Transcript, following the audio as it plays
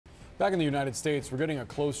Back in the United States, we're getting a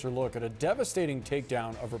closer look at a devastating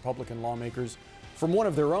takedown of Republican lawmakers from one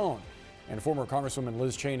of their own. In former Congresswoman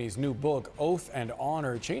Liz Cheney's new book, Oath and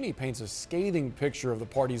Honor, Cheney paints a scathing picture of the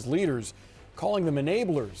party's leaders, calling them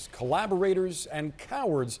enablers, collaborators, and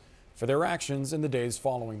cowards for their actions in the days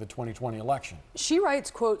following the 2020 election. She writes,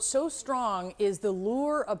 quote, "So strong is the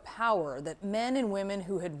lure of power that men and women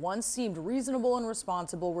who had once seemed reasonable and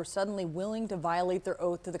responsible were suddenly willing to violate their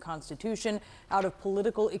oath to the Constitution out of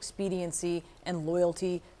political expediency and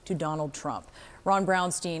loyalty to Donald Trump." Ron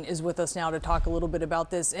Brownstein is with us now to talk a little bit about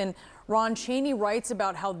this. And Ron, Cheney writes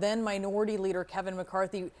about how then Minority Leader Kevin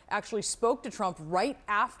McCarthy actually spoke to Trump right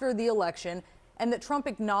after the election, and that Trump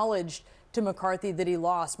acknowledged to McCarthy that he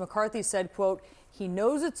lost. McCarthy said, quote, "He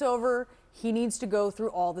knows it's over. He needs to go through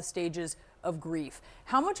all the stages of grief."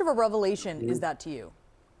 How much of a revelation is that to you?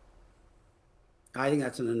 I think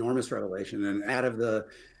that's an enormous revelation. And out of the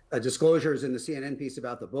disclosures in the CNN piece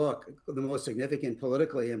about the book, the most significant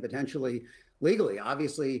politically and potentially legally,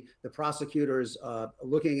 obviously, the prosecutors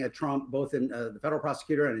looking at Trump, both in the federal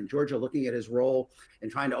prosecutor and in Georgia, looking at his role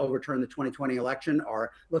in trying to overturn the 2020 election,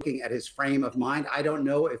 are looking at his frame of mind. I don't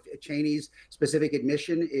know if Cheney's specific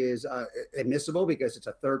admission is admissible because it's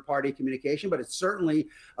a third-party communication, but it certainly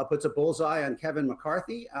puts a bullseye on Kevin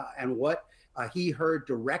McCarthy and what he heard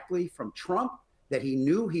directly from Trump, that he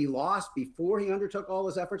knew he lost before he undertook all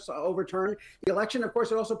his efforts to overturn the election. Of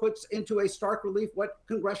course, it also puts into a stark relief what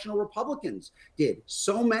congressional Republicans did.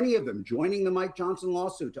 So many of them joining the Mike Johnson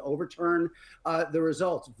lawsuit to overturn the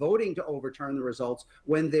results, voting to overturn the results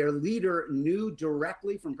when their leader knew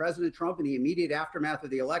directly from President Trump in the immediate aftermath of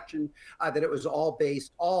the election that it was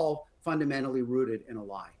all fundamentally rooted in a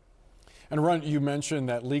lie. And Ron, you mentioned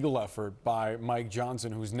that legal effort by Mike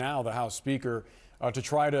Johnson, who's now the House Speaker, to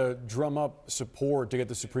try to drum up support to get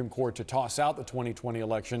the Supreme Court to toss out the 2020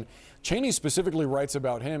 election. Cheney specifically writes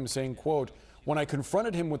about him saying, quote, "When I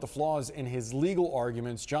confronted him with the flaws in his legal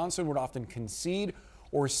arguments, Johnson would often concede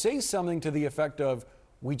or say something to the effect of,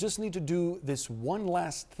 'We just need to do this one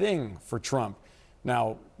last thing for Trump.'"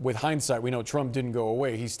 Now, with hindsight, we know Trump didn't go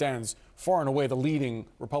away. He stands far and away the leading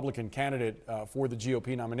Republican candidate for the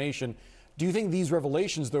GOP nomination. Do you think these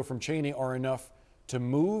revelations, though, from Cheney are enough to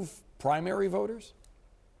move primary voters?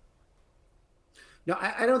 No,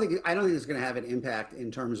 I don't think it's going to have an impact in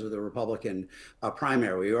terms of the Republican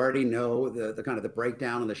primary. We already know the kind of the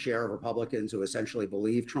breakdown in the share of Republicans who essentially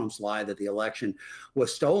believe Trump's lie that the election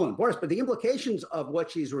was stolen, of course. But the implications of what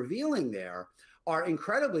she's revealing there are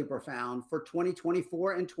incredibly profound for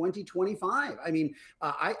 2024 and 2025. I mean,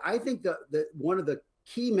 I think that one of the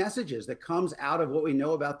key messages that comes out of what we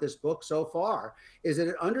know about this book so far is that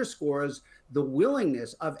it underscores the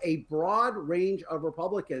willingness of a broad range of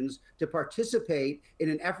Republicans to participate in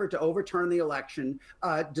an effort to overturn the election,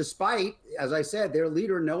 despite, as I said, their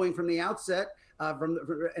leader knowing from the outset,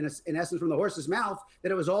 in essence, from the horse's mouth,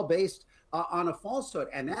 that it was all based on a falsehood.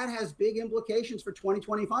 And that has big implications for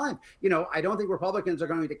 2025. You know, I don't think Republicans are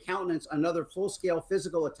going to countenance another full-scale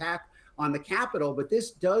physical attack on the Capitol, but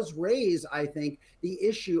this does raise, I think, the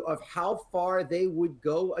issue of how far they would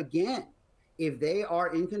go again if they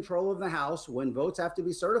are in control of the House when votes have to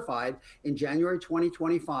be certified in January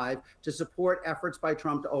 2025 to support efforts by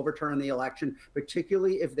Trump to overturn the election,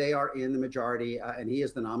 particularly if they are in the majority and he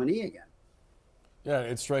is the nominee again. Yeah,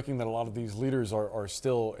 it's striking that a lot of these leaders are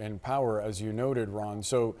still in power, as you noted, Ron.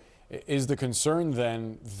 So is the concern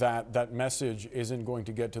then that that message isn't going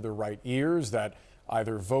to get to the right ears, that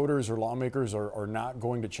either voters or lawmakers are not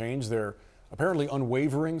going to change their apparently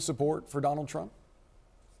unwavering support for Donald Trump?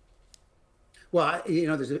 Well, you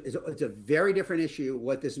know, it's a very different issue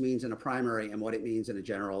what this means in a primary and what it means in a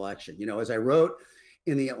general election. You know, as I wrote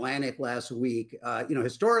in the Atlantic last week, you know,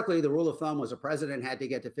 historically, the rule of thumb was a president had to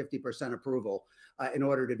get to 50% approval in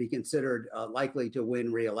order to be considered likely to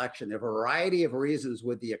win re-election. There are a variety of reasons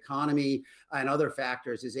with the economy and other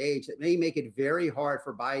factors, his age, that may make it very hard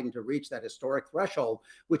for Biden to reach that historic threshold,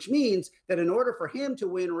 which means that in order for him to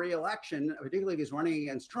win re-election, particularly if he's running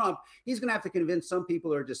against Trump, he's going to have to convince some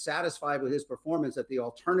people who are dissatisfied with his performance that the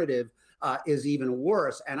alternative is even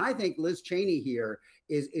worse. And I think Liz Cheney here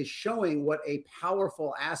is showing what a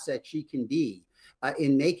powerful asset she can be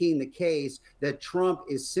in making the case that Trump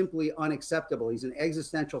is simply unacceptable. He's an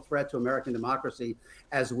existential threat to American democracy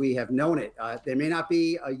as we have known it. There may not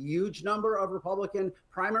be a huge number of Republican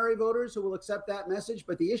primary voters who will accept that message,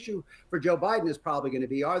 but the issue for Joe Biden is probably going to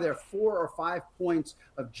be, are there 4 or 5 points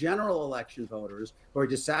of general election voters who are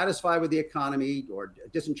dissatisfied with the economy or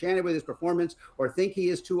disenchanted with his performance or think he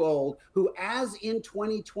is too old, who, as in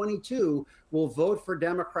 2022, will vote for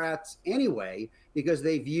Democrats anyway, because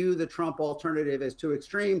they view the Trump alternative as too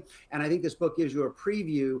extreme. And I think this book gives you a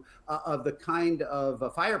preview of the kind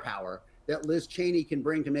of firepower that Liz Cheney can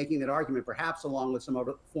bring to making that argument, perhaps along with some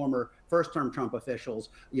other former first-term Trump officials,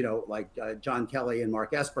 like John Kelly and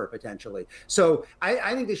Mark Esper potentially. So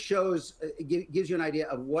I think this shows, gives you an idea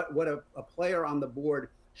of what a player on the board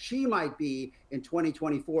she might be in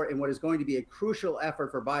 2024 in what is going to be a crucial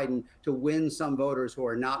effort for Biden to win some voters who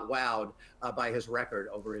are not wowed by his record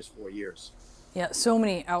over his 4 years. Yeah, so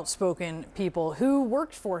many outspoken people who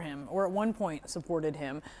worked for him or at one point supported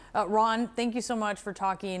him. Ron, thank you so much for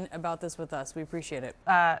talking about this with us. We appreciate it.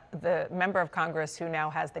 The member of Congress who now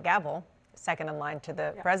has the gavel, second in line to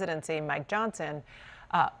the presidency, Mike Johnson,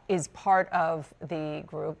 is part of the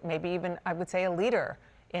group, maybe even, I would say, a leader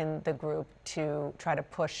in the group to try to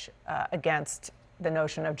push against the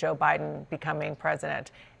notion of Joe Biden becoming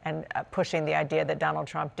president and pushing the idea that Donald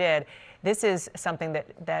Trump did. This is something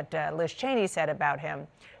that Liz Cheney said about him.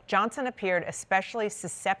 Johnson appeared especially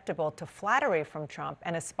susceptible to flattery from Trump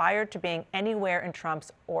and aspired to being anywhere in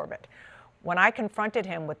Trump's orbit. When I confronted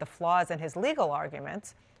him with the flaws in his legal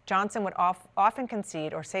arguments, Johnson would often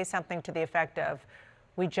concede or say something to the effect of,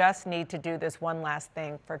 "We just need to do this one last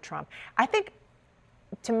thing for Trump." I think,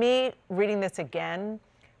 to me, reading this again,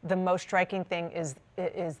 the most striking thing is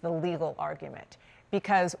the legal argument,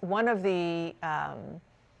 because one of the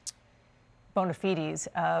bona fides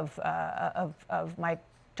of Mike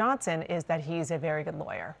Johnson is that he's a very good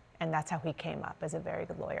lawyer, and that's how he came up, as a very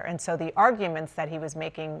good lawyer. And so the arguments that he was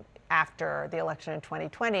making after the election in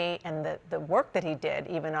 2020 and the work that he did,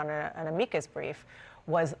 even on an amicus brief,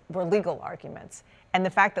 were legal arguments. And the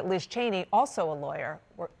fact that Liz Cheney, also a lawyer,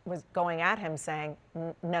 was going at him saying,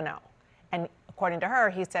 no. And according to her,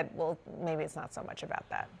 he said, well, maybe it's not so much about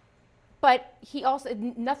that. But he also,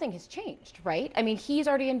 nothing has changed, right? I mean, he's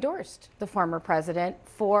already endorsed the former president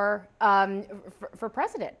for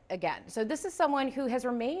president again. So this is someone who has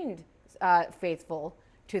remained faithful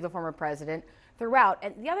to the former president throughout.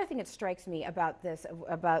 And the other thing that strikes me about this,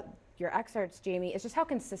 about your excerpts, Jamie, is just how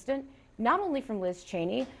consistent, not only from Liz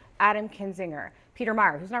Cheney, Adam Kinzinger, Peter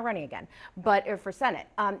Meijer, who's not running again, but for Senate,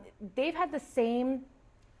 they've had the same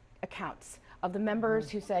accounts of the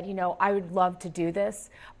members who said, I would love to do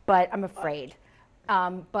this, but I'm afraid. I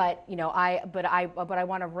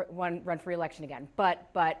want to run for re-election again. But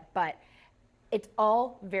it's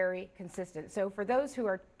all very consistent. So for those who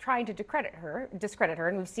are trying to discredit her,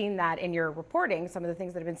 and we've seen that in your reporting, some of the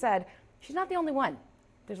things that have been said, she's not the only one.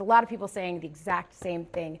 There's a lot of people saying the exact same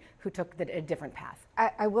thing who took a different path.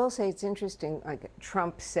 I will say it's interesting, like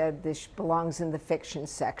Trump said this belongs in the fiction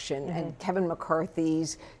section, and Kevin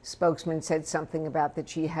McCarthy's spokesman said something about that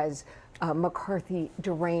she has McCarthy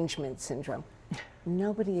derangement syndrome.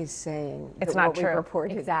 Nobody is saying it's that not what true. we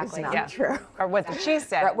reported is not true. Or what she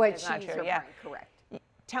said is not true. Yeah. Correct.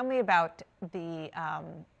 Tell me about the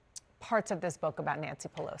parts of this book about Nancy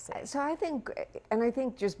Pelosi. So I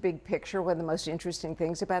think just big picture, one of the most interesting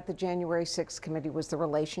things about the January 6th committee was the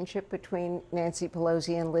relationship between Nancy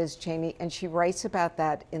Pelosi and Liz Cheney. And she writes about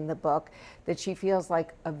that in the book, that she feels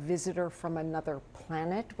like a visitor from another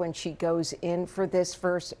planet when she goes in for this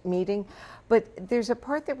first meeting. But there's a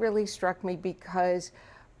part that really struck me, because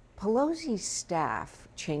Pelosi's staff,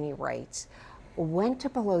 Cheney writes, went to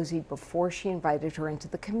Pelosi before she invited her into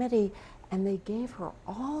the committee, and they gave her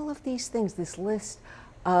all of these things, this list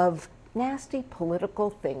of nasty political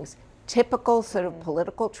things, typical sort of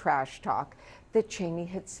political trash talk that Cheney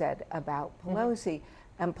had said about Pelosi.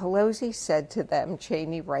 And Pelosi said to them,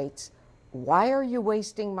 Cheney writes, "Why are you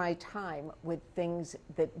wasting my time with things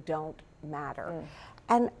that don't matter?"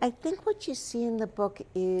 And I think what you see in the book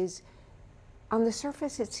is, on the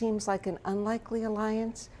surface, it seems like an unlikely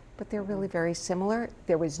alliance, but they're really very similar.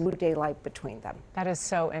 There was no daylight between them. That is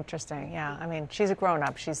so interesting. Yeah, I mean, she's a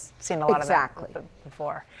grown-up. She's seen a lot of that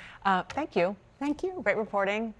before. Thank you. Thank you. Great reporting.